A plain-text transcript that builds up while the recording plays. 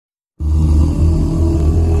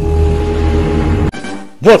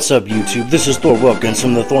What's up, YouTube? This is Thor Wilkins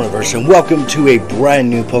from the Thorniverse, and welcome to a brand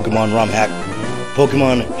new Pokemon ROM hack,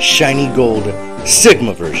 Pokemon Shiny Gold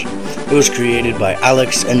Sigma version. It was created by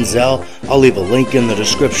Alex and Zell. I'll leave a link in the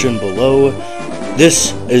description below.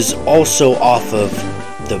 This is also off of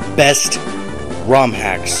the best ROM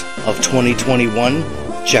hacks of 2021.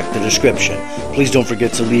 Check the description. Please don't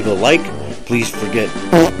forget to leave a like. Please forget.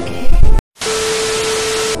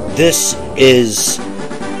 This is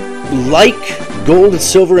like Gold,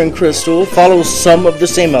 Silver, and Crystal, follows some of the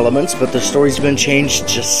same elements, but the story's been changed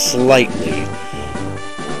just slightly.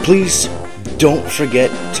 Please don't forget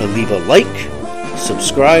to leave a like,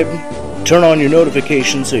 subscribe, turn on your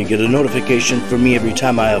notifications so you get a notification from me every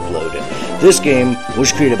time I upload it. This game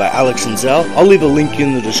was created by Alex and Zell. I'll leave a link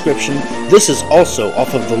in the description. This is also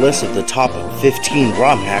off of the list of the top 15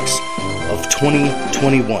 ROM hacks of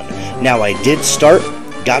 2021. Now, I did start,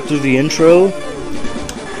 got through the intro,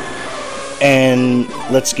 and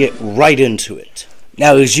let's get right into it.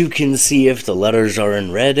 Now, as you can see, if the letters are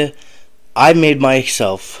in red, I made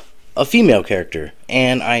myself a female character,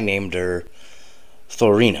 and I named her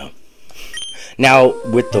Thorina. Now,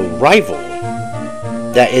 with the rival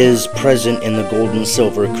that is present in the Gold and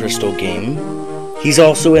Silver Crystal game, he's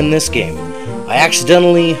also in this game. I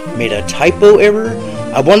accidentally made a typo error.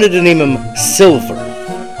 I wanted to name him Silver,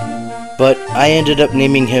 but I ended up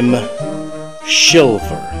naming him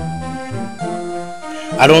Shilver.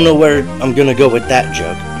 I don't know where I'm gonna go with that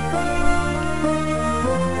joke,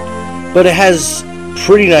 but it has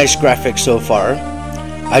pretty nice graphics so far.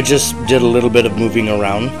 I just did a little bit of moving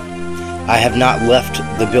around. I have not left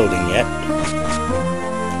the building yet.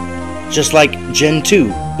 Just like Gen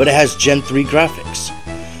 2, but it has Gen 3 graphics.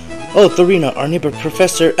 Oh, Thorina, our neighbor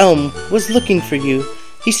Professor Elm was looking for you.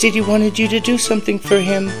 He said he wanted you to do something for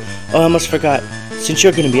him. Oh, I almost forgot. Since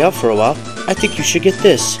you're gonna be out for a while, I think you should get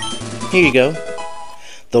this. Here you go.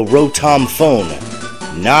 The Rotom phone,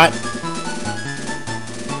 not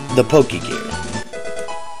the Pokegear.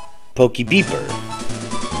 Pokebeeper.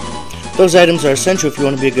 Those items are essential if you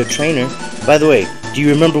want to be a good trainer. By the way, do you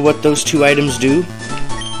remember what those two items do?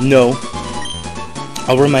 No.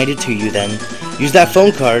 I'll remind it to you then. Use that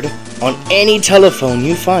phone card on any telephone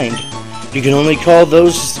you find. You can only call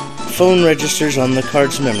those phone registers on the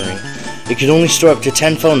card's memory. It can only store up to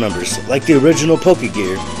 10 phone numbers, like the original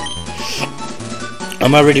Pokegear.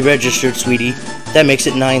 I'm already registered, sweetie. That makes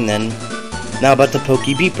it 9 then. Now about the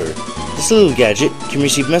Pokebeeper. This little gadget can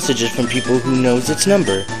receive messages from people who knows its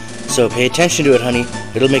number. So pay attention to it, honey.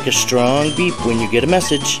 It'll make a strong beep when you get a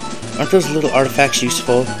message. Aren't those little artifacts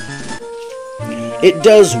useful? It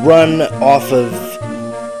does run off of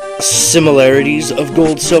similarities of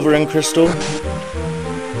Gold, Silver, and Crystal.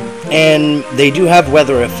 And they do have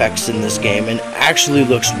weather effects in this game, and actually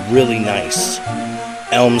looks really nice.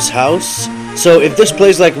 Elm's house. So if this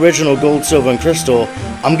plays like original Gold, Silver, and Crystal,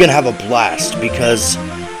 I'm gonna have a blast because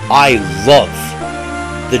I love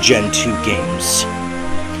the Gen 2 games.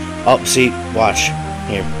 Oh, see, watch.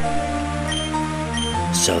 Here.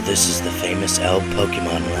 So this is the famous Elm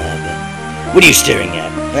Pokemon Lab. What are you staring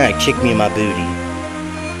at? Ah, kick me in my booty.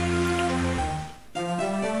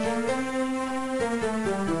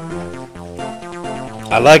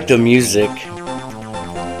 I like the music.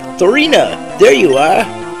 Thorina, there you are.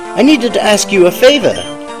 I needed to ask you a favor.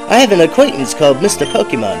 I have an acquaintance called Mr.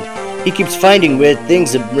 Pokemon. He keeps finding weird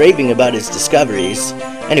things and raving about his discoveries.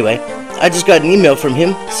 Anyway, I just got an email from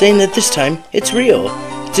him saying that this time it's real.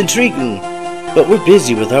 It's intriguing, but we're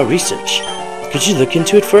busy with our research. Could you look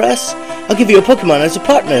into it for us? I'll give you a Pokemon as a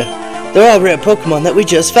partner. They're all rare Pokemon that we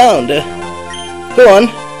just found. Go on,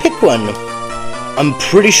 pick one. I'm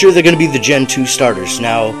pretty sure they're going to be the Gen 2 starters.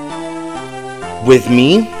 Now, with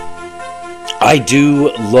me, I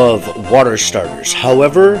do love water starters.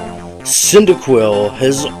 However, Cyndaquil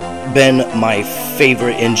has been my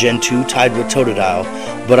favorite in Gen 2, tied with Totodile,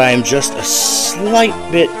 but I am just a slight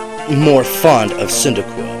bit more fond of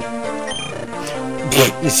Cyndaquil.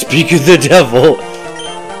 Speak of the devil.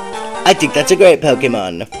 I think that's a great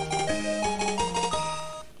Pokemon.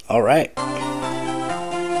 Alright.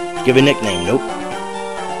 Give a nickname. Nope.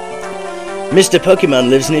 Mr. Pokemon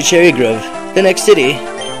lives near Cherry Grove, the next city.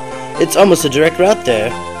 It's almost a direct route there.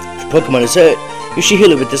 If a Pokemon is hurt, you should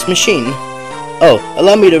heal it with this machine. Oh,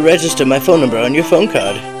 allow me to register my phone number on your phone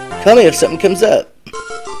card. Call me if something comes up.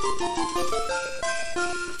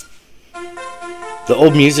 The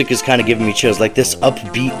old music is kind of giving me chills. Like, this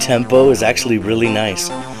upbeat tempo is actually really nice.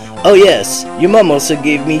 Oh yes, your mom also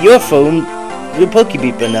gave me your phone, your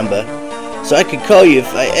Pokebeeper number, so I could call you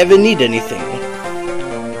if I ever need anything.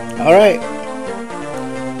 Alright.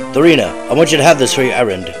 Thorina, I want you to have this for your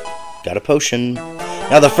errand. Got a potion.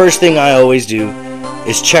 Now the first thing I always do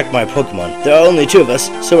is check my Pokemon. There are only 2 of us,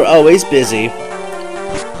 so we're always busy.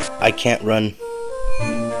 I can't run.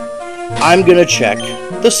 I'm gonna check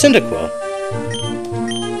the Cyndaquil.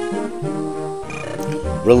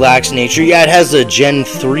 Relax nature. Yeah, it has a Gen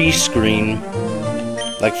 3 screen.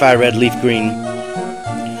 Like FireRed, Leaf Green.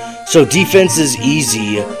 So defense is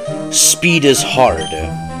easy. Speed is hard.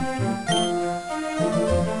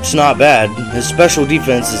 It's not bad. His special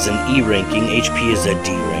defense is an E ranking. HP is a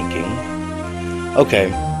D ranking.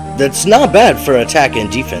 Okay. That's not bad for attack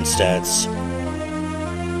and defense stats.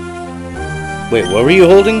 Wait, what were you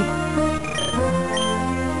holding?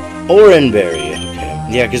 Oranberry.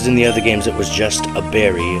 Yeah, because in the other games it was just a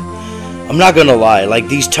berry. I'm not gonna lie, like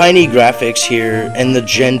these tiny graphics here and the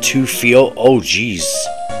Gen 2 feel, oh jeez.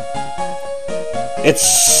 It's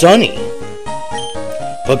sunny.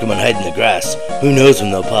 Pokemon hide in the grass. Who knows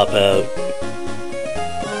when they'll pop out?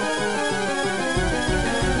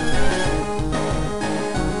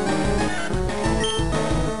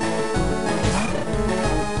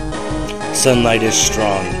 Sunlight is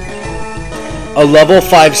strong. A level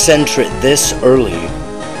 5 Sentret this early.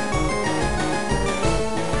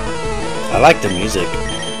 I like the music.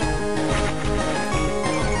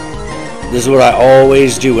 This is what I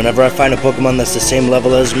always do. Whenever I find a Pokemon that's the same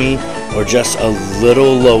level as me, or just a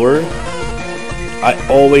little lower, I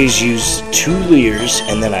always use 2 Leers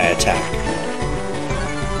and then I attack.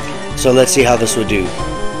 So let's see how this would do.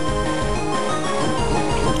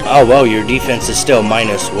 Oh, well, your defense is still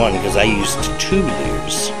 -1 because I used 2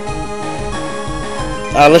 Leers.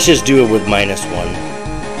 Let's just do it with -1.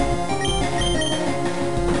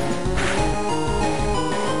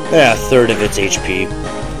 Yeah, a third of its HP.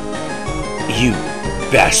 You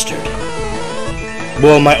bastard.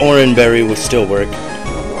 Well, my Oranberry will still work.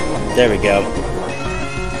 There we go.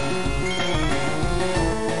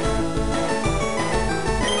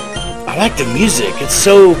 I like the music. It's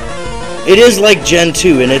so... It is like Gen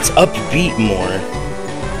 2, and it's upbeat more.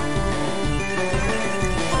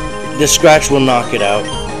 The scratch will knock it out.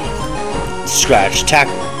 Scratch.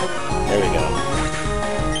 Tackle. There we go.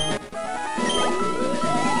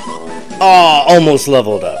 Oh, almost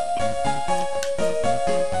leveled up.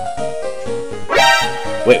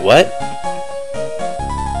 Wait, what?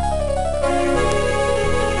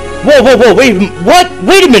 Whoa, whoa, whoa, wait, what?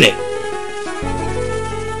 Wait a minute!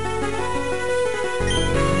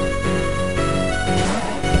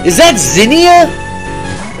 Is that Zinnia?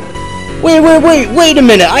 Wait a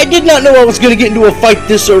minute. I did not know I was going to get into a fight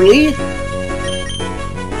this early.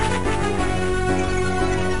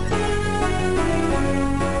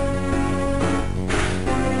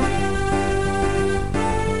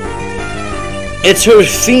 It's her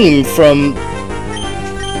theme from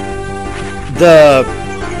the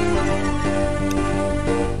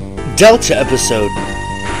Delta episode,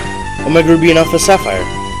 Omega Ruby and Alpha Sapphire.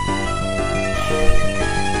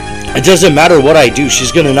 It doesn't matter what I do,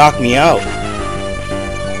 she's gonna knock me out.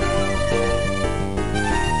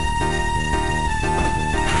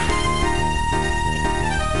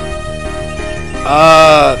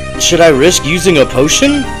 Should I risk using a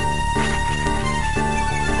potion?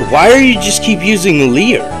 Why are you just keep using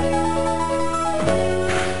Leer?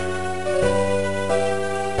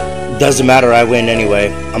 Doesn't matter, I win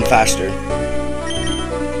anyway. I'm faster.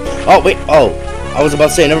 Oh, wait, oh. I was about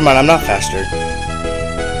to say, never mind, I'm not faster.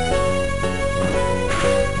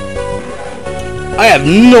 I have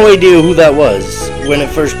no idea who that was when it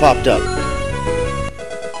first popped up.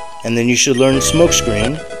 And then you should learn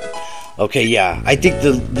Smokescreen. Okay, yeah, I think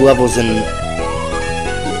the levels in...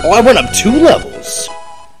 Oh, I went up 2 levels.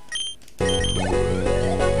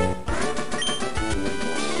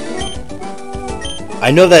 I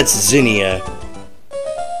know that's Zinnia.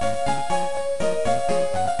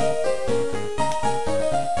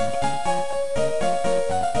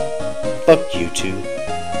 Fuck you two.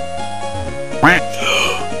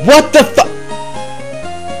 What the fuck?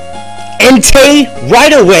 Entei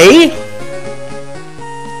right away?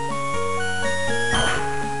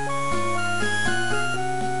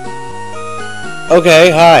 Okay,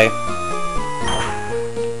 hi.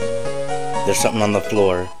 There's something on the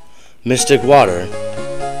floor. Mystic water.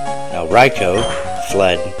 Now Raikou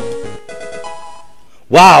fled.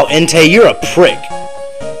 Wow, Entei, you're a prick.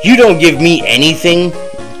 You don't give me anything.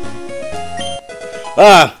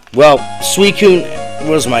 Well, Suicune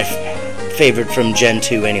was my favorite from Gen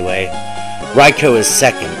 2 anyway. Raikou is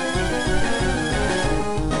second.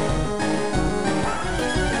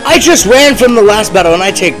 I just ran from the last battle and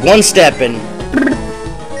I take 1 step and...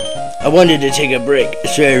 I wanted to take a break,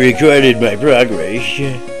 so I recorded my progress.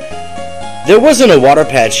 There wasn't a water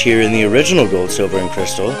patch here in the original Gold, Silver, and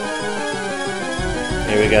Crystal.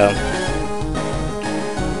 Here we go.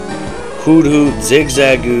 Hoothoot,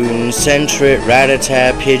 Zigzagoon, Sentret,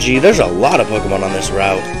 Rattata, Pidgey. There's a lot of Pokemon on this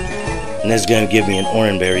route. And this is going to give me an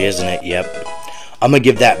Oranberry, isn't it? Yep. I'm going to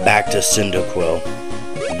give that back to Cyndaquil.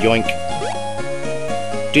 Yoink.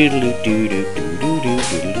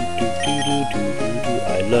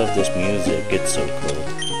 I love this music. It's so cool.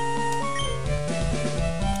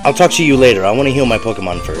 I'll talk to you later. I want to heal my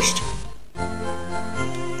Pokemon first.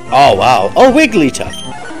 Oh, wow. Oh, Wigglytuff.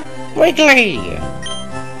 Wiggly!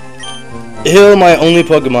 Heal my only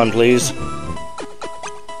Pokemon, please.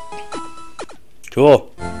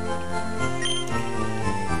 Cool.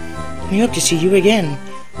 We hope to see you again.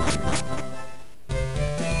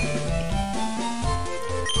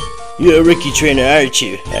 You're a rookie trainer, aren't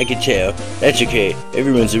you? I can tell. That's okay.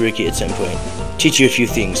 Everyone's a rookie at some point. Teach you a few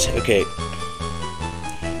things. Okay.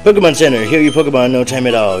 Pokemon Center. Heal your Pokemon in no time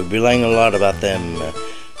at all. We're relying a lot about them.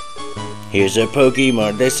 Here's our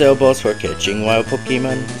Pokemon. They sell balls for catching wild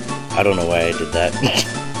Pokemon. I don't know why I did that.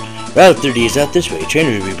 Route 30 is out this way.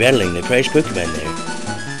 Trainers will be battling the prized Pokemon there.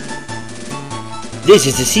 This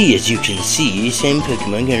is the sea, as you can see. Some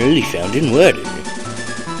Pokemon are only found in water.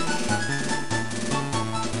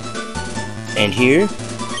 And here,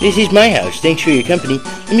 this is my house. Thanks for your company.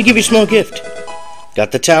 Let me give you a small gift.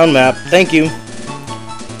 Got the town map. Thank you.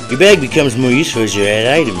 Your bag becomes more useful as you add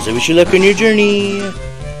items. I wish you luck on your journey.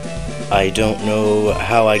 I don't know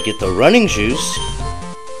how I get the running shoes.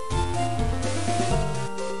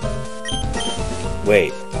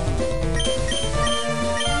 Wait.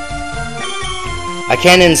 I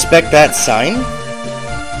can't inspect that sign?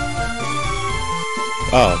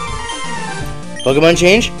 Oh. Pokemon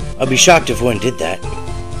change? I'll be shocked if one did that.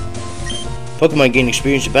 Pokemon gain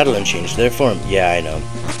experience in battle and change their form. Yeah, I know.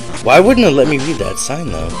 Why wouldn't it let me read that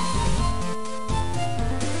sign, though?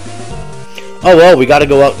 Oh, well, we gotta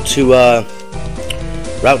go out to,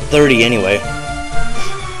 Route 30 anyway.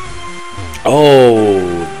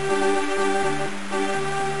 Oh.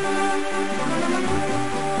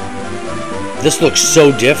 This looks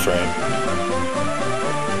so different.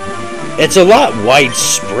 It's a lot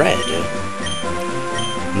widespread.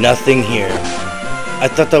 Nothing here. I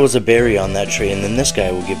thought that was a berry on that tree, and then this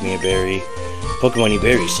guy will give me a berry. Pokemon eat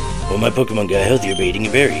berries. Well, my Pokemon got healthier by eating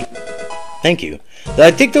a berry. Thank you.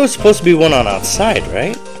 I think there was supposed to be one on outside,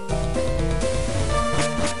 right?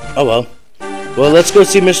 Oh well. Well, let's go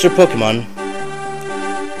see Mr. Pokemon.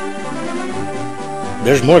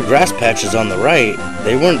 There's more grass patches on the right.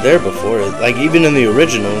 They weren't there before, like even in the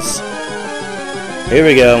originals. Here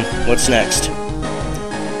we go. What's next?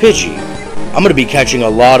 Pidgey. I'm gonna be catching a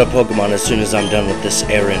lot of Pokemon as soon as I'm done with this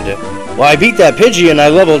errand. Well, I beat that Pidgey and I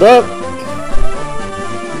leveled up.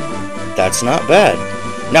 That's not bad.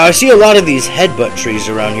 Now, I see a lot of these headbutt trees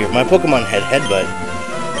around here. My Pokemon had headbutt.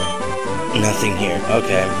 Nothing here.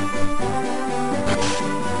 Okay.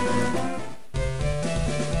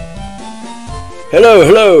 Hello,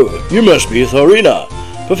 hello. You must be Thorina.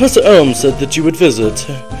 Professor Elm said that you would visit.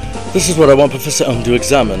 This is what I want Professor Elm to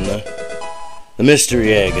examine. The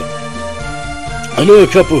mystery egg. I know a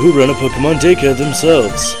couple who run a Pokemon daycare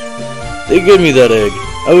themselves. They gave me that egg.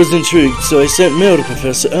 I was intrigued, so I sent mail to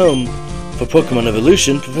Professor Elm. For Pokemon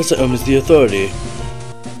evolution, Professor Elm is the authority.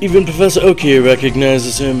 Even Professor Oak here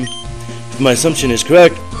recognizes him. If my assumption is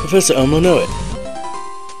correct, Professor Elm will know it.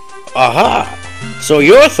 Aha! So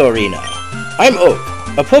you're Thorina. I'm Oak,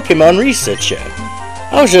 a Pokemon researcher.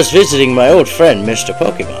 I was just visiting my old friend, Mr.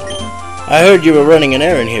 Pokemon. I heard you were running an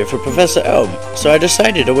errand here for Professor Elm, so I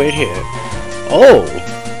decided to wait here. Oh,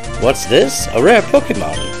 what's this? A rare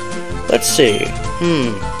Pokemon. Let's see.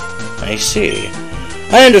 I see.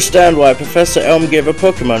 I understand why Professor Elm gave a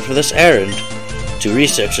Pokemon for this errand. To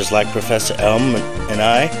researchers like Professor Elm and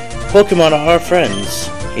I, Pokemon are our friends.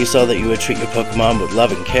 He saw that you would treat your Pokemon with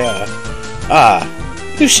love and care. Ah,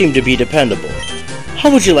 you seem to be dependable.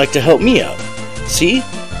 How would you like to help me out? See?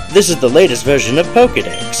 This is the latest version of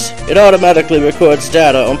Pokédex. It automatically records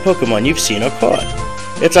data on Pokemon you've seen or caught.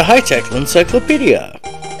 It's a high-tech encyclopedia.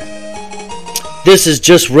 This is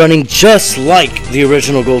just running just like the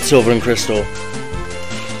original Gold, Silver, and Crystal.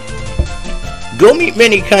 Go meet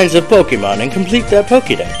many kinds of Pokemon and complete that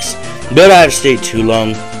Pokédex. But I've stayed too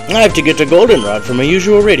long. I have to get to Goldenrod for my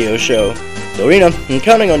usual radio show. Dorina, I'm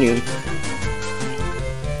counting on you.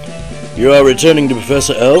 You are returning to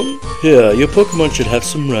Professor Elm? Here, your Pokemon should have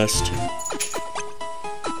some rest.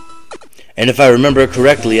 And if I remember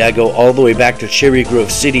correctly, I go all the way back to Cherry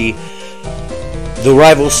Grove City. The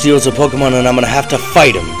rival steals a Pokemon and I'm gonna have to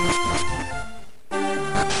fight him.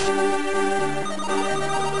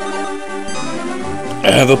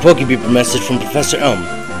 I have a Pokebeeper message from Professor Elm.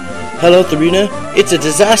 Hello, Thorina. It's a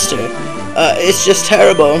disaster. It's just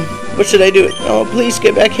terrible. What should I do? Oh, please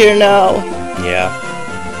get back here now. Yeah.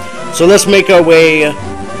 So let's make our way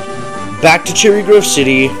back to Cherry Grove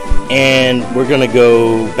City, and we're gonna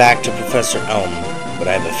go back to Professor Elm. But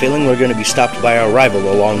I have a feeling we're gonna be stopped by our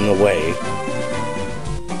rival along the way.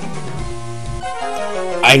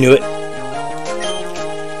 I knew it.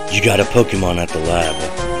 You got a Pokemon at the lab.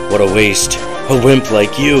 What a waste. A wimp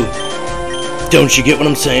like you. Don't you get what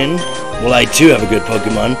I'm saying? Well, I too have a good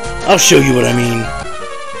Pokemon. I'll show you what I mean.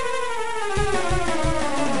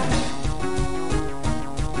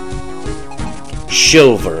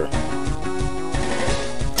 Silver.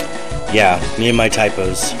 Yeah, me and my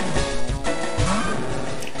typos.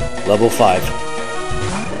 Level 5.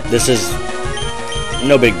 This is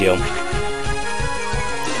no big deal.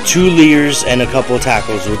 2 leers and a couple of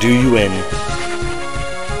tackles will do you in.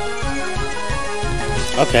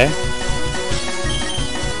 Okay.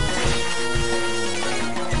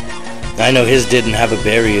 I know his didn't have a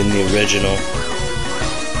berry in the original.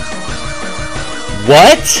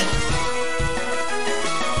 What?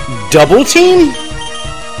 Double team?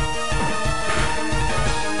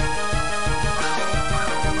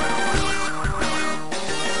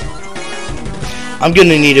 I'm gonna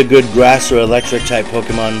need a good grass or electric type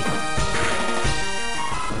Pokemon.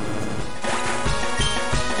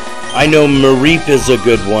 I know Mareep is a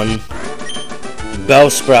good one.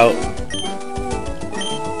 Bellsprout.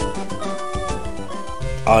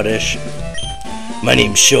 Oddish. My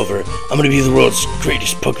name's Silver. I'm gonna be the world's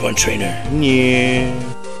greatest Pokemon trainer. Yeah.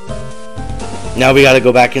 Now we gotta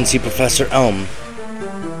go back and see Professor Elm.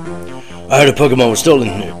 I heard a Pokemon was stolen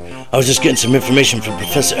here. I was just getting some information from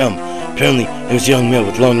Professor Elm. Apparently, it was a young male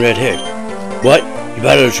with long red hair. What? You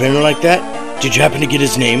battled a trainer like that? Did you happen to get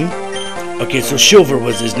his name? Okay, so Silver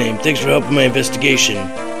was his name. Thanks for helping my investigation.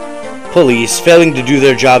 Police, failing to do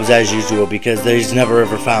their jobs as usual because he's never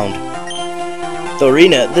ever found.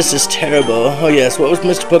 Thorina, this is terrible. Oh yes, what was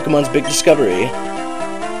Mr. Pokemon's big discovery?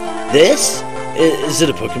 This? Is it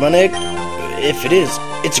a Pokemon egg? If it is,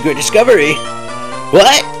 it's a great discovery.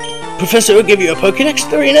 What? Professor will give you a Pokedex,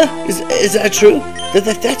 Thorina? Is that true?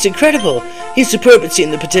 That's incredible. He's superb at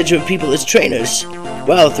seeing the potential of people as trainers.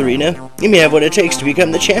 Wow, Thorina, you may have what it takes to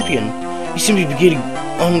become the champion. You seem to be getting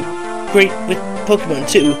on great with Pokemon,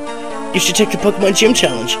 too. You should take the Pokemon Gym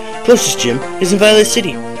Challenge. Closest gym is in Violet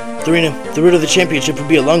City. Thorina, the road to the championship will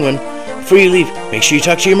be a long one. Before you leave, make sure you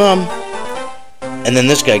talk to your mom. And then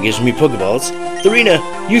this guy gives me Pokeballs. Thorina,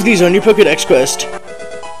 use these on your Pokedex quest.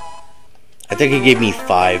 I think he gave me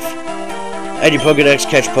 5. Add your Pokedex,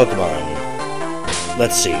 catch Pokemon.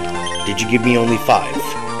 Let's see. Did you give me only 5?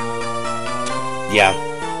 Yeah.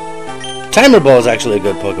 Timer Ball is actually a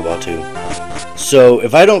good Pokeball too. So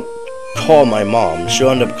if I don't call my mom,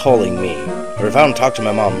 she'll end up calling me. Or if I don't talk to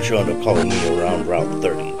my mom, she'll end up calling me around Route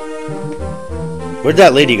 30. Where'd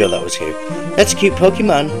that lady go that was here? That's a cute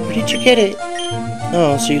Pokemon. Where did you get it?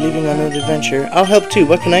 Oh, so you're leaving on an adventure. I'll help too.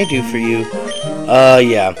 What can I do for you?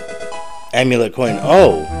 Yeah. Amulet coin.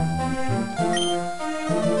 Oh.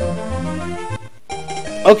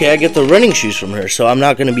 Okay, I get the running shoes from her, so I'm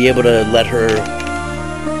not going to be able to let her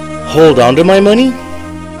hold on to my money?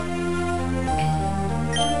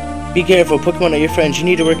 Be careful, Pokemon are your friends. You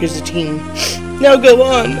need to work as a team. Now go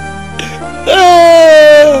on.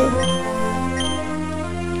 Ah!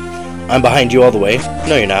 I'm behind you all the way.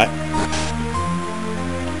 No, you're not.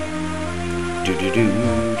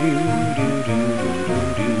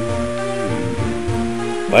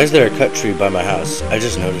 Why is there a cut tree by my house? I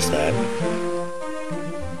just noticed that.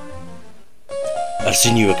 I've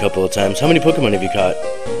seen you a couple of times. How many Pokemon have you caught?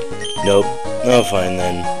 Nope. Oh, fine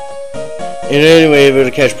then. In any way, if you're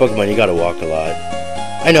to catch Pokemon, you gotta walk a lot.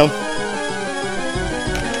 I know.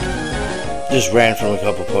 Just ran from a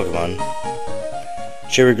couple Pokemon.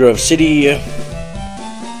 Cherry Grove City.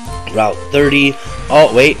 Route 30.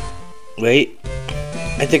 Oh, wait. Wait.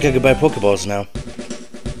 I think I could buy Pokeballs now.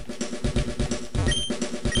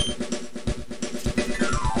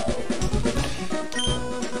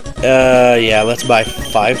 Yeah, let's buy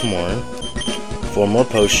 5 more. 4 more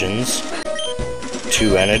potions.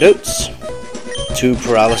 2 antidotes. 2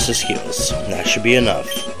 paralysis heals. That should be enough.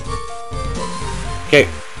 Okay,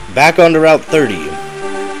 back onto Route 30.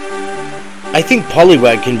 I think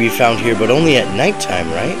Poliwag can be found here, but only at nighttime,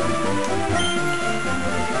 right?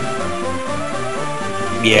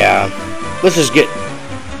 Yeah. Let's just get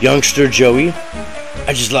youngster Joey.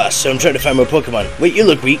 I just lost, so I'm trying to find my Pokemon. Wait, you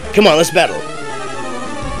look weak. Come on, let's battle.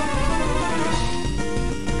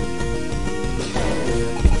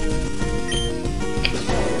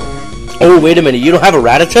 Oh, wait a minute. You don't have a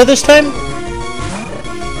Rattata this time?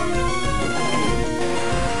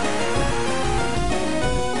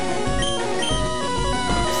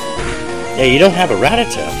 Yeah, you don't have a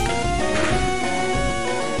Rattata.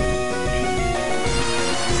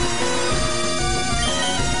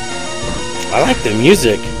 I like the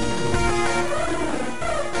music.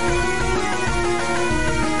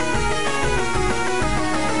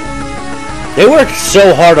 They worked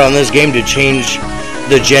so hard on this game to change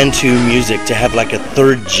the Gen 2 music to have like a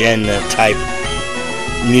 3rd gen type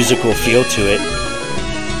musical feel to it.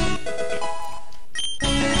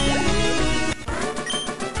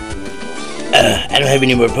 I don't have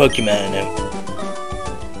any more Pokemon now.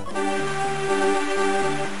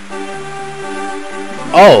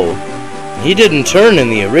 Oh, he didn't turn in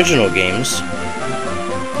the original games.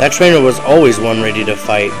 That trainer was always one ready to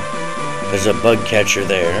fight. There's a bug catcher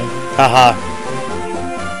there. Haha.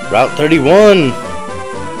 Route 31.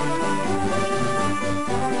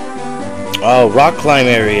 Oh, rock climb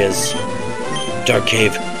areas. Dark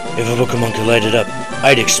cave. If a Pokemon could light it up,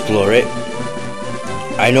 I'd explore it.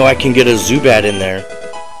 I know I can get a Zubat in there.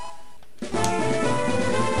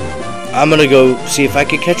 I'm gonna go see if I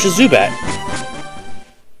can catch a Zubat.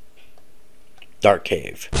 Dark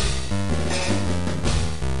cave.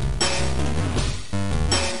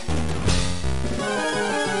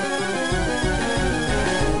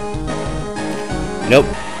 Nope.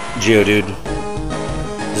 Geodude.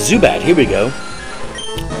 Zubat, here we go.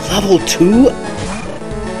 Level 2?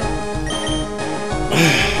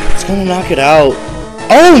 It's gonna knock it out.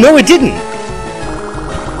 Oh, no, it didn't!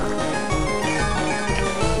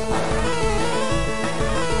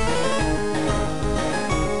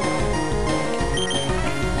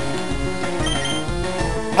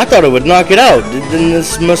 I thought it would knock it out. Then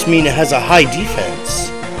this must mean it has a high defense.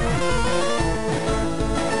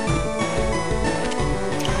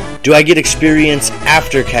 Do I get experience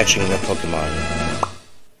after catching the Pokemon?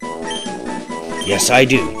 Yes, I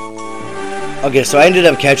do. Okay, so I ended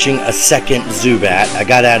up catching a second Zubat. I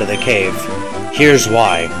got out of the cave. Here's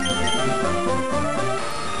why.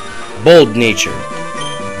 Bold nature.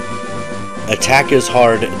 Attack is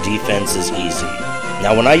hard, defense is easy.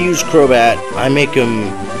 Now when I use Crobat, I make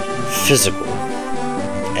him physical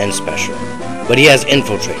and special. But he has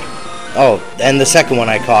Infiltrate. Oh, and the second one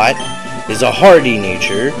I caught is a hardy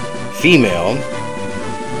nature, female,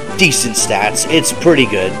 decent stats. It's pretty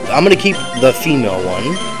good. I'm going to keep the female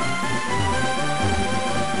one.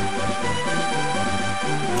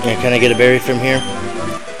 Yeah, can I get a berry from here?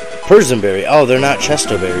 Persianberry. Oh, they're not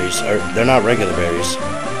Chesto berries. Or they're not regular berries.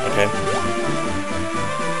 Okay.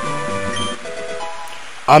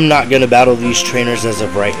 I'm not going to battle these trainers as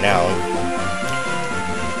of right now.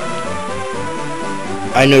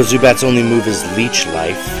 I know Zubat's only move is Leech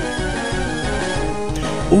Life.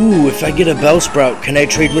 Ooh, if I get a Bellsprout, can I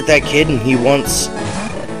trade with that kid and he wants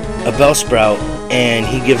a Bellsprout and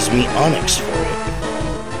he gives me Onix for it?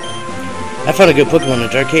 I found a good Pokemon in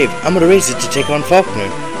Dark Cave. I'm going to raise it to take on Falkner.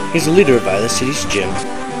 He's the leader of Violet City's gym.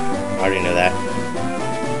 I already know that.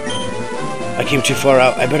 I came too far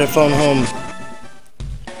out. I better phone home.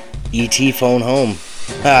 E.T. phone home.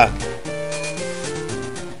 Ha.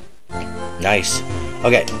 Nice.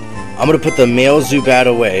 Okay. I'm going to put the male Zubat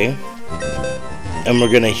away. And we're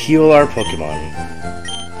going to heal our Pokemon.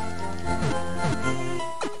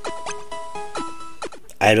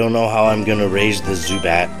 I don't know how I'm going to raise the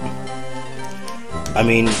Zubat. I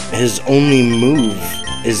mean, his only move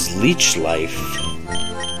is Leech Life.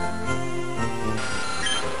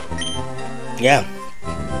 Yeah.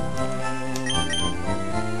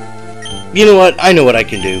 You know what? I know what I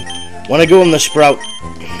can do. When I go in the Sprout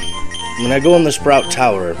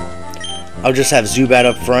Tower, I'll just have Zubat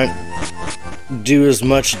up front, do as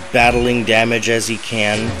much battling damage as he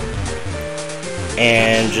can,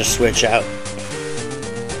 and just switch out.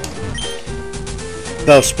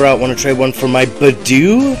 Bellsprout, want to trade one for my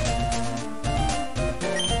Badoo?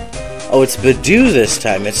 Oh, it's Badoo this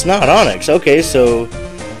time. It's not Onix. Okay, so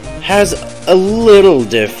has a little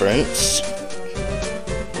difference.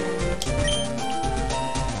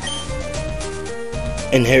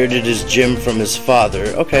 Inherited his gym from his father.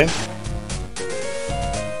 Okay.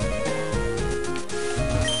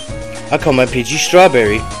 I call my Pidgey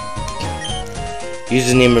Strawberry. Use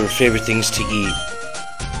the name of her favorite things to eat.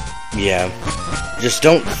 Yeah. Just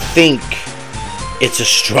don't think it's a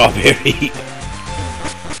strawberry.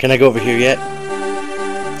 Can I go over here yet?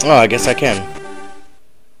 Oh, I guess I can.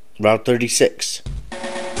 Route 36.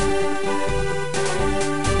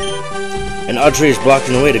 An entree is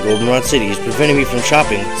blocking the way to Goldenrod City. It's preventing me from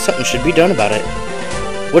shopping. Something should be done about it.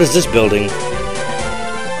 What is this building?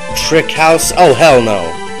 Trick house? Oh, hell no.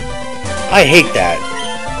 I hate that.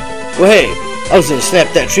 Well, hey, I was gonna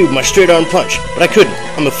snap that tree with my straight arm punch, but I couldn't.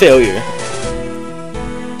 I'm a failure.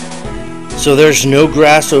 So there's no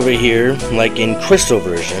grass over here, like in Crystal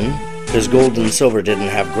version, because Gold and Silver didn't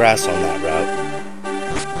have grass on that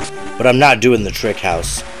route. But I'm not doing the trick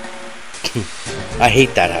house. I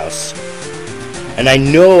hate that house. And I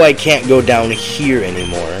know I can't go down here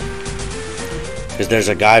anymore, because there's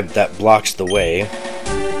a guy that blocks the way.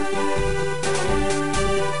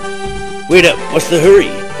 Wait up, what's the hurry?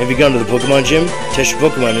 Have you gone to the Pokemon gym? Test your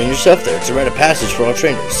Pokemon and yourself there. It's a rite of passage for all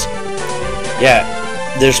trainers. Yeah,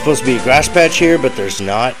 there's supposed to be a grass patch here, but there's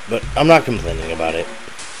not. But I'm not complaining about it.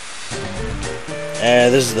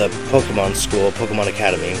 This is the Pokemon school, Pokemon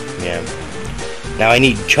Academy. Yeah. Now I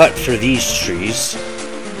need cut for these trees.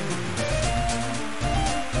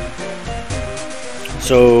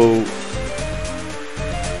 So...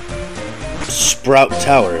 Sprout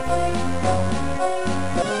Tower.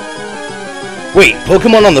 Wait,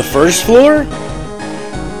 Pokemon on the first floor?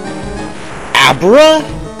 Abra?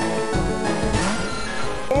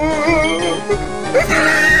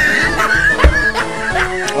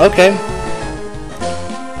 Okay.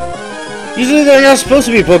 Usually they're not supposed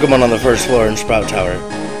to be Pokemon on the first floor in Sprout Tower.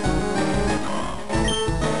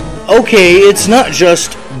 Okay, it's not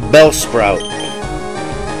just Bellsprout.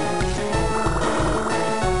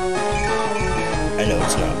 I know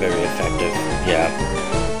it's not very effective. Yeah.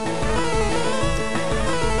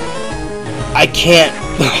 I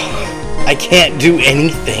can't do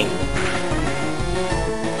anything.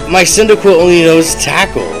 My Cyndaquil only knows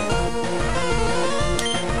Tackle.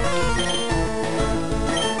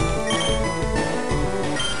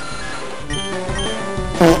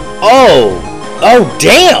 Oh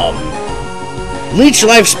damn! Leech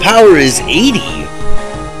Life's power is 80.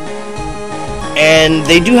 And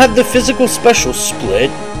they do have the physical special split.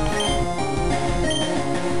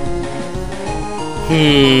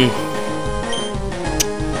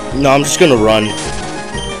 No, I'm just gonna run.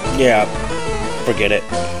 Yeah, forget it.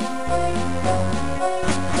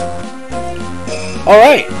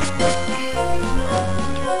 Alright.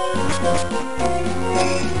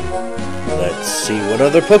 Let's see what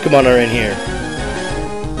other Pokemon are in here.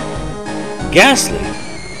 Ghastly.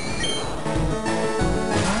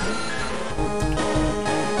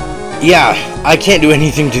 Yeah, I can't do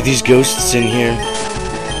anything to these ghosts in here.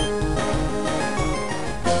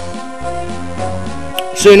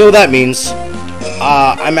 So you know what that means.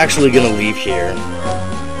 I'm actually gonna leave here.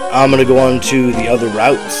 I'm gonna go on to the other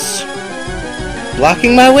routes.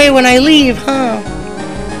 Blocking my way when I leave, huh?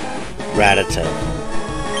 Rattata.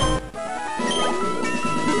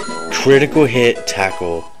 Critical hit,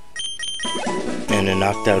 tackle. And a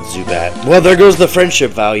knocked out Zubat. Well, there goes the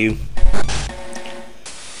friendship value.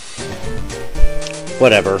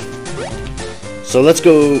 Whatever. So let's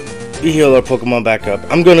go heal our Pokemon back up.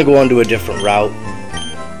 I'm gonna go on to a different route.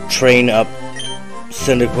 Train up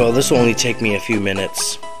Cyndaquil. This will only take me a few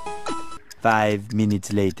minutes. 5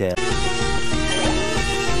 minutes later.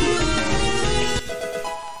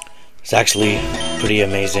 It's actually pretty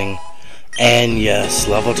amazing. And yes,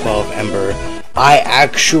 level 12 Ember. I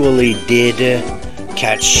actually did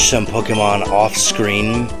catch some Pokemon off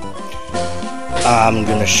screen. I'm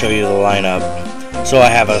gonna show you the lineup. So I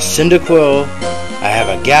have a Cyndaquil, I have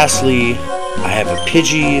a Ghastly, I have a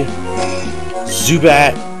Pidgey,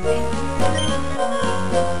 Zubat,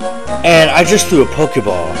 and I just threw a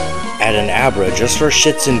Pokeball at an Abra just for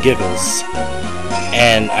shits and giggles.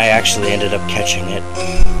 And I actually ended up catching it.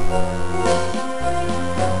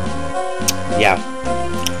 Yeah.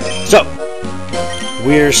 So,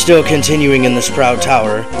 we're still continuing in the Sprout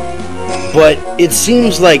Tower. But it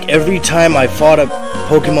seems like every time I fought a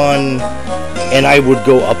Pokemon and I would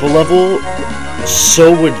go up a level,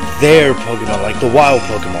 so would their Pokemon, like the wild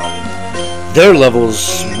Pokemon. Their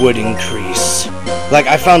levels would increase. Like,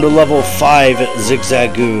 I found a level 5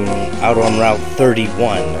 Zigzagoon out on Route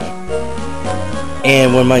 31.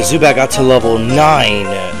 And when my Zubat got to level 9,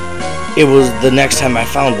 it was the next time I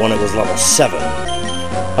found one, it was level 7.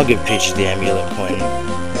 I'll give Pidgey the Amulet Coin.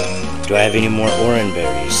 Do I have any more Oran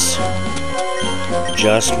Berries?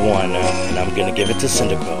 Just one, and I'm gonna give it to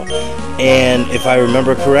Cyndaquil. And if I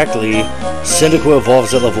remember correctly, Cyndaquil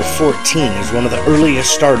evolves at level 14. He's one of the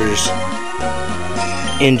earliest starters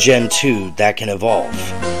in Gen 2 that can evolve.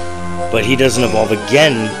 But he doesn't evolve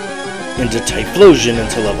again into Typhlosion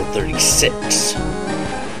until level 36.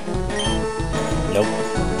 Nope.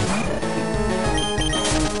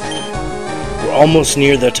 We're almost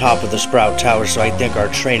near the top of the Sprout Tower, so I think our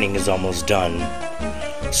training is almost done.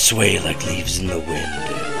 Sway like leaves in the wind.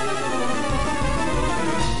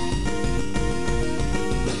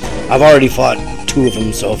 I've already fought 2 of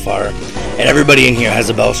them so far, and everybody in here has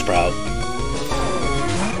a Bellsprout.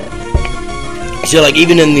 So, like,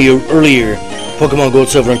 even in the earlier Pokemon Gold,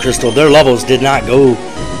 Silver, and Crystal, their levels did not go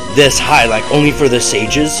this high, like only for the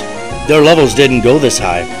sages. Their levels didn't go this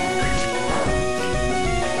high.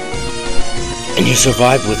 And you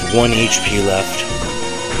survived with 1 HP left.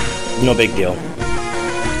 No big deal.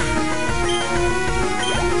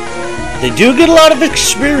 They do get a lot of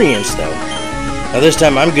experience though. Now this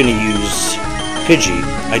time I'm going to use Pidgey.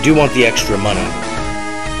 I do want the extra money.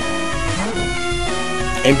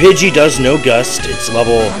 And Pidgey does know Gust. It's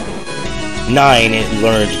level 9, it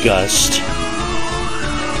learned Gust.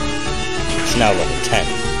 It's now level 10.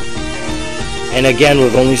 And again,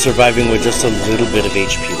 with only surviving with just a little bit of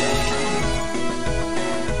HP left.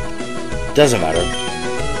 Doesn't matter.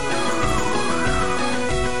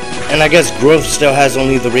 And I guess growth still has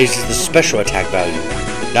only the raises the special attack value,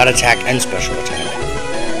 not attack and special attack.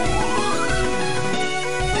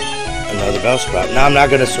 Another Bellsprout. Now I'm not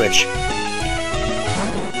gonna switch.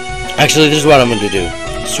 Actually, this is what I'm gonna do.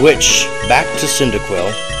 Switch back to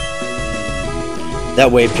Cyndaquil. That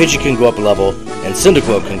way Pidgey can go up a level and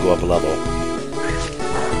Cyndaquil can go up a level.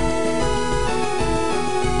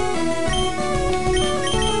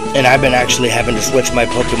 And I've been actually having to switch my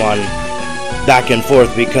Pokemon back and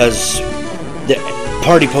forth because the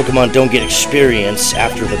party Pokemon don't get experience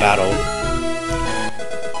after the battle.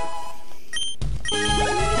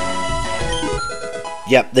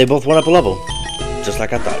 Yep, they both went up a level, just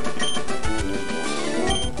like I thought.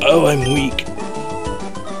 Oh, I'm weak.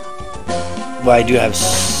 Well, I do have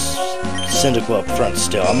Cyndaquil up front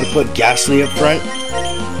still. I'm gonna put Ghastly up front,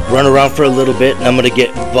 run around for a little bit, and I'm gonna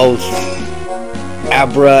get both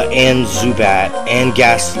Abra and Zubat and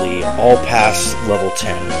Ghastly all past level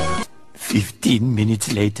 10. 15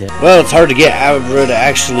 minutes later. Well, it's hard to get Abra to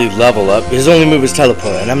actually level up. His only move is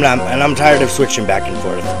Teleport, and I'm tired of switching back and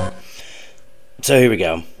forth. So here we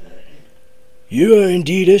go. You are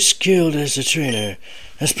indeed as skilled as a trainer.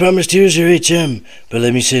 As promised, here's your HM. But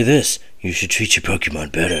let me say this, you should treat your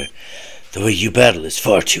Pokemon better. The way you battle is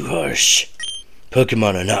far too harsh.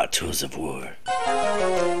 Pokemon are not tools of war.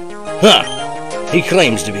 Huh! He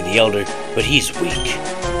claims to be the Elder, but he's weak.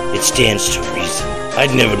 It stands to reason.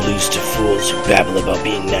 I'd never lose to fools who babble about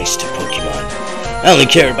being nice to Pokemon. I only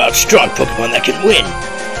care about strong Pokemon that can win.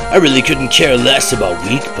 I really couldn't care less about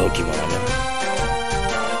weak Pokemon.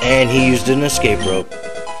 And he used an escape rope.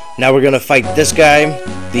 Now we're gonna fight this guy,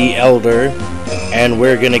 the Elder, and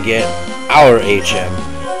we're gonna get our HM.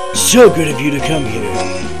 So good of you to come here.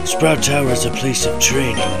 Sprout Tower is a place of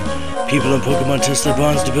training. People and Pokemon test their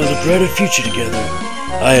bonds to build a brighter future together.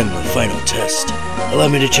 I am the final test. Allow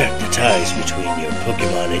me to check the ties between your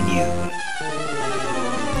Pokemon and you.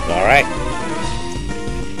 Alright.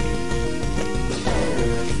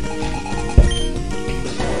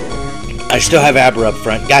 I still have Abra up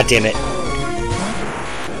front. God damn it.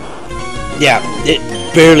 Yeah, it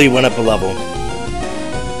barely went up a level.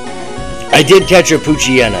 I did catch a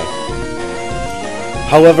Poochyena.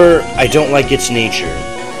 However, I don't like its nature.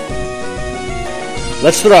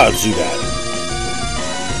 Let's throw out Zubat.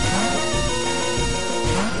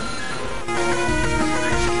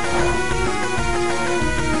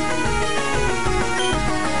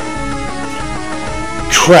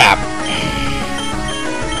 Crap.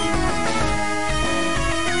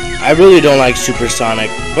 I really don't like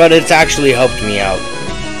Supersonic, but it's actually helped me out.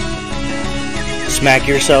 Smack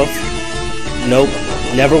yourself? Nope.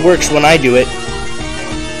 Never works when I do it.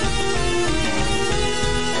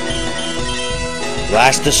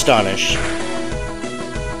 Last Astonish.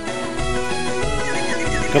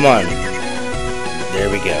 Come on. There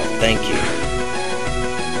we go. Thank you.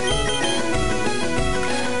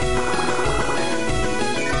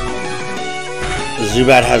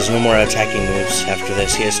 Zubat has no more attacking moves after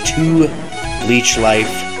this. He has 2 Leech Life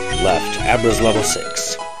left. Abra's level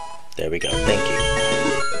 6. There we go. Thank you.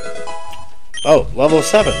 Oh, level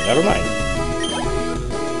 7. Never mind.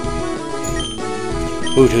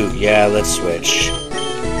 Hoot hoot. Yeah, let's switch.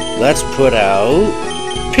 Let's put out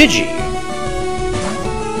Pidgey.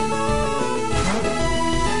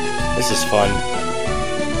 This is fun.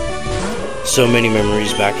 So many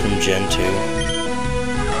memories back from Gen 2.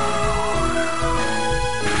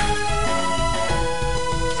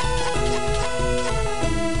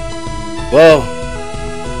 Well,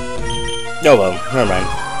 oh well, never mind.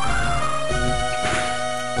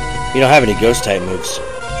 You don't have any ghost type moves.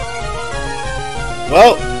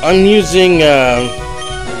 Well, I'm using a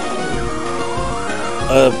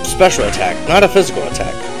special attack, not a physical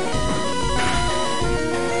attack.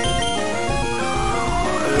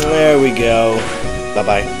 There we go.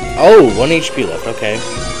 Bye-bye. Oh, 1 HP left, okay.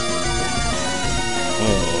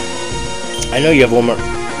 I know you have one more.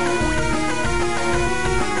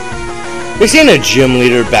 This ain't a gym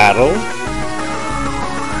leader battle.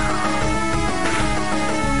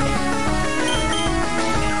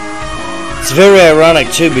 It's very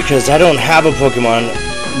ironic too, because I don't have a Pokemon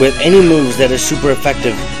with any moves that is super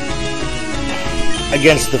effective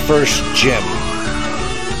against the first gym.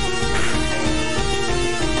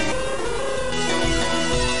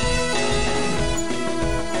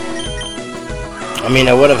 I mean,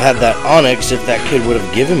 I would have had that Onix if that kid would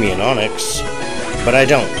have given me an Onix, but I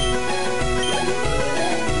don't.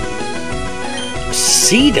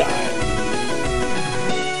 Sea-Dive.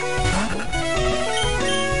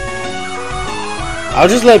 I'll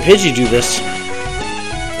just let Pidgey do this.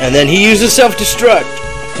 And then he uses self-destruct.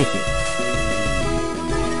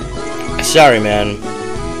 Sorry, man.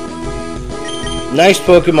 Nice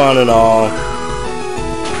Pokemon and all.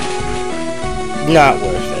 Not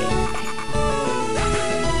worth it.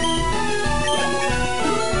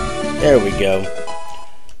 There we go.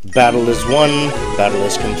 Battle is won. Battle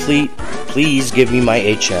is complete. Please give me my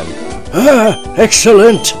HM. Ah,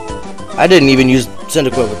 excellent! I didn't even use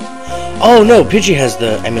Cyndaquil. Oh no, Pidgey has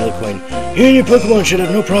the Amulet Coin. You and your Pokemon should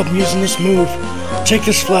have no problem using this move. Take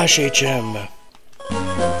this Flash HM.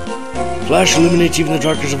 Flash illuminates even the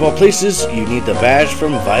darkest of all places. You need the badge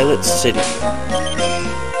from Violet City.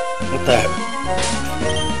 What the heck?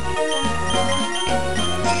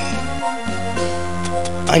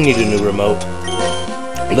 I need a new remote.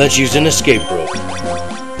 Let's use an escape rope.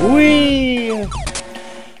 Whee!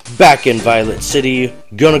 Back in Violet City,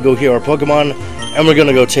 gonna go heal our Pokemon, and we're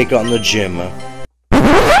gonna go take on the gym.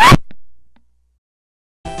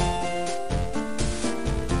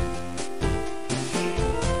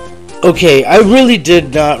 Okay, I really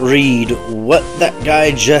did not read what that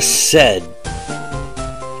guy just said.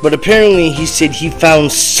 But apparently he said he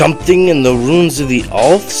found something in the ruins of the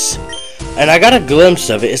Alps. And I got a glimpse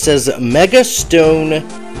of it. It says Mega Stone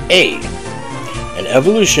A. An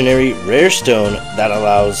evolutionary rare stone that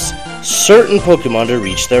allows certain Pokemon to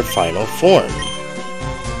reach their final form.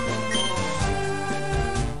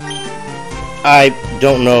 I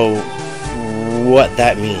don't know what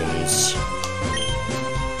that means.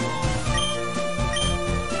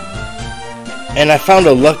 And I found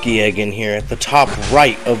a lucky egg in here at the top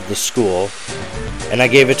right of the school. And I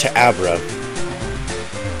gave it to Abra.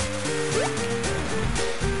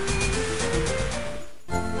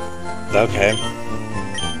 Okay.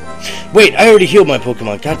 Wait, I already healed my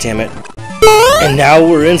Pokemon, god damn it. And now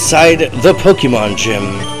we're inside the Pokemon Gym.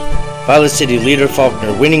 Violet City leader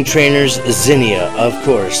Faulkner, winning trainers Zinnia, of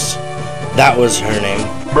course. That was her name.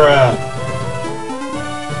 Bruh.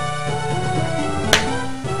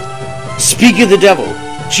 Speak of the devil,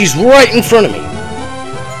 she's right in front of me.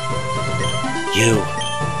 You,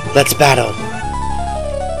 let's battle.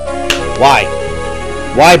 Why?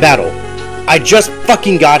 Why battle? I just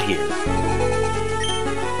fucking got here.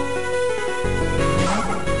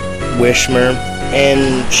 Wishmer,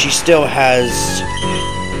 and she still has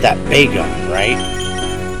that Bagon, right?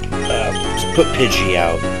 Let's put Pidgey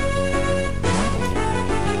out.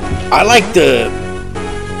 I like the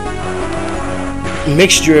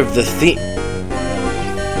mixture of the theme.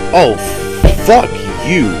 Oh, fuck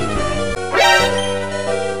you.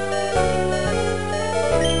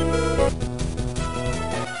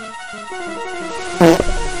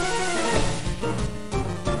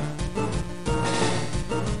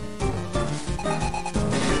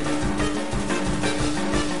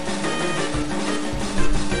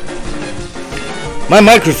 My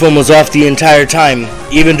microphone was off the entire time,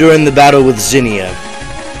 even during the battle with Zinnia.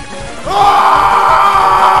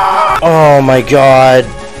 Oh my god.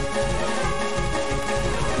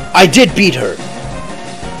 I did beat her.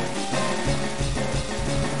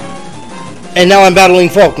 And now I'm battling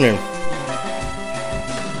Faulkner.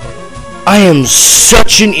 I am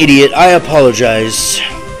such an idiot, I apologize.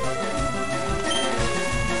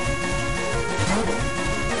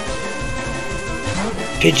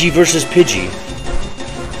 Pidgey versus Pidgey.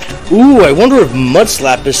 Ooh, I wonder if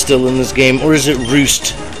Mudslap is still in this game, or is it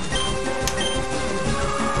Roost?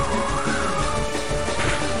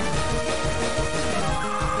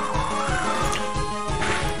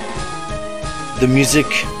 The music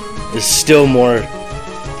is still more,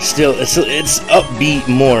 it's upbeat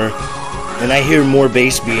more, and I hear more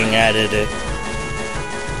bass being added.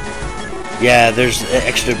 Yeah, there's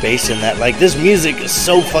extra bass in that. Like, this music is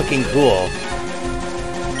so fucking cool.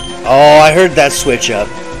 Oh, I heard that switch up.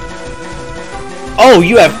 Oh,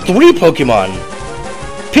 you have 3 Pokemon!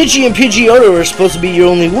 Pidgey and Pidgeotto are supposed to be your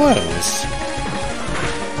only ones.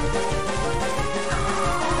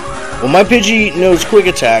 Well, my Pidgey knows Quick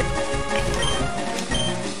Attack.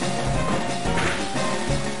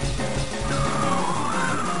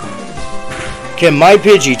 Can my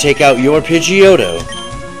Pidgey take out your Pidgeotto?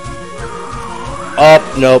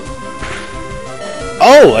 Oh, nope.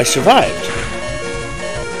 Oh, I survived.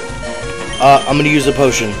 I'm gonna use a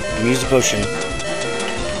potion. I'm gonna use a potion.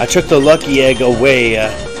 I took the lucky egg away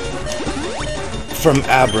from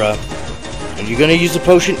Abra. Are you gonna use a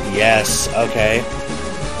potion? Yes. Okay.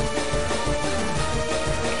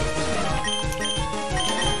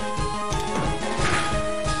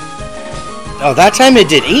 Oh, that time it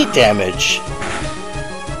did 8 damage.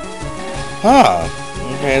 Huh.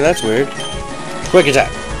 Okay, that's weird. Quick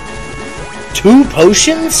attack. 2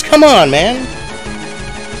 potions? Come on, man.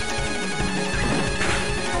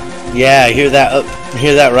 Yeah, hear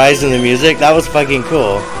that rise in the music? That was fucking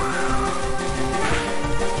cool.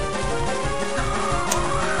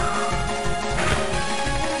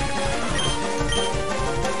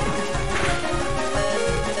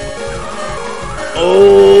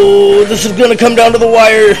 Oh, this is gonna come down to the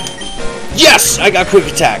wire. Yes, I got quick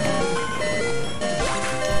attack.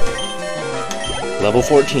 Level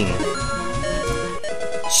 14.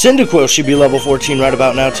 Cyndaquil should be level 14 right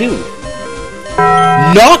about now too.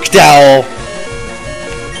 Noctowl!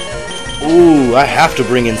 Ooh, I have to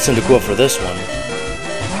bring in Cyndaquil for this one.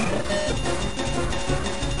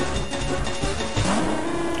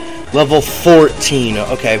 Level 14.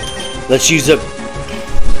 Okay, let's use it.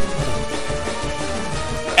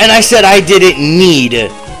 And I said I didn't need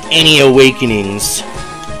any awakenings.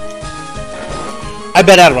 I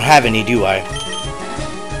bet I don't have any, do I?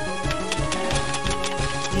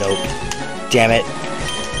 Nope. Damn it.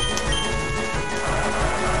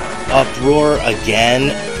 Uproar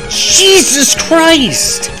again? Jesus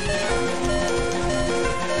Christ!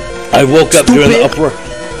 I woke up during the uproar.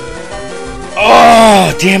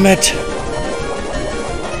 Oh, damn it.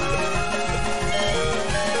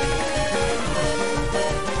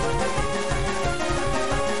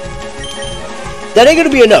 That ain't gonna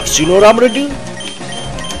be enough, so you know what I'm gonna do?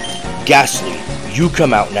 Ghastly, you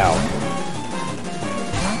come out now.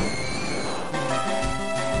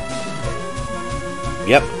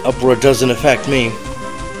 Yep, uproar doesn't affect me.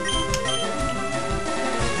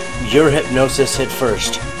 Your hypnosis hit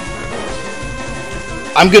first.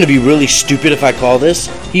 I'm gonna be really stupid if I call this.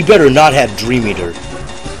 He better not have Dream Eater.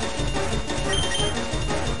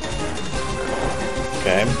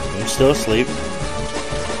 Okay, I'm still asleep.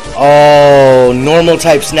 Oh, normal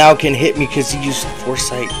types now can hit me because he used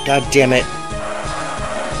Foresight. God damn it.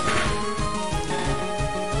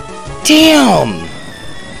 Damn!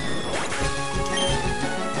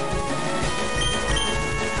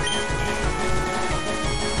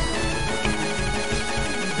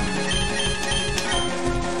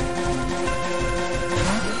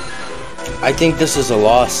 I think this is a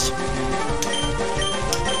loss.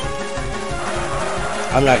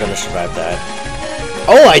 I'm not gonna survive that.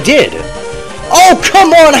 Oh, I did! Oh,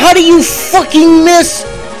 come on! How do you fucking miss?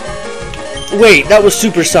 Wait, that was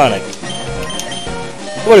supersonic.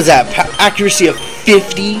 What is that? Accuracy of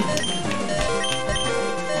 50?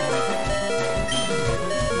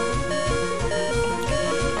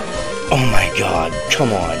 Oh my god,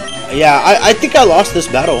 come on. Yeah, I think I lost this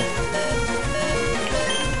battle.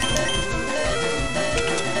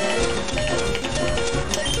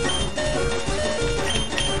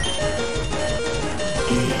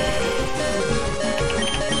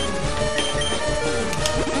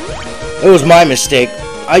 It was my mistake.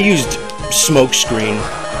 I used smokescreen.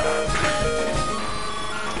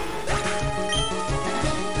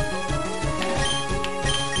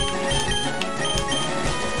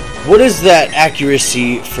 What is that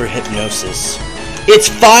accuracy for hypnosis? It's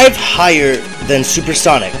 5 higher than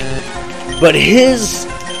supersonic, but his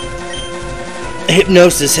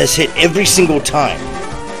hypnosis has hit every single time.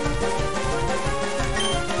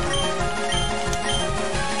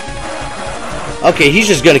 Okay, he's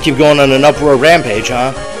just gonna keep going on an uproar rampage,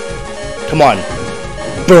 huh? Come on.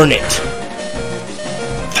 Burn it.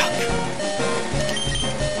 Fuck.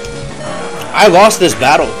 I lost this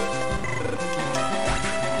battle.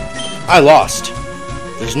 I lost.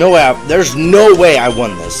 There's no way I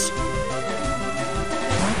won this.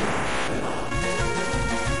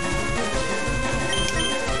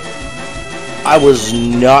 I was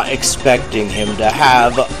not expecting him to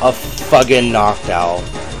have a fucking Noctowl.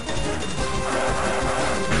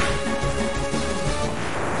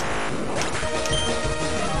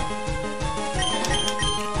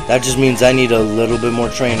 That just means I need a little bit more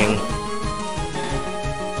training.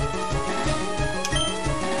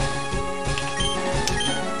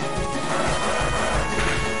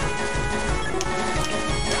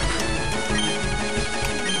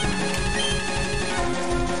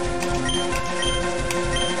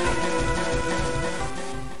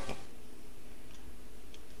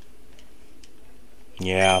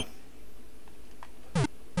 Yeah.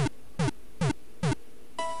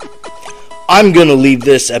 I'm gonna leave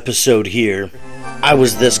this episode here. I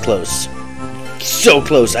was this close. So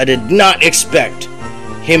close. I did not expect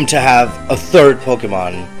him to have a third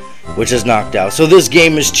Pokemon, which is knocked out. So this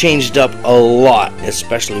game has changed up a lot,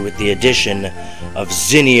 especially with the addition of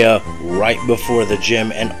Zinnia right before the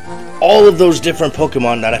gym and all of those different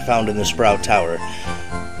Pokemon that I found in the Sprout Tower.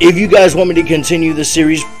 If you guys want me to continue this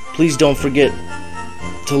series, please don't forget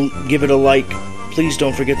to give it a like. Please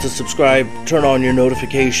don't forget to subscribe, turn on your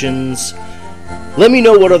notifications. Let me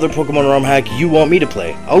know what other Pokemon ROM hack you want me to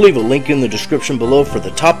play. I'll leave a link in the description below for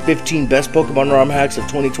the top 15 best Pokemon ROM hacks of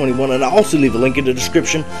 2021, and I'll also leave a link in the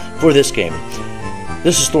description for this game.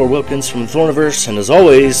 This is Thor Wilkins from Thorniverse, and as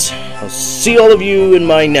always, I'll see all of you in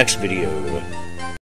my next video.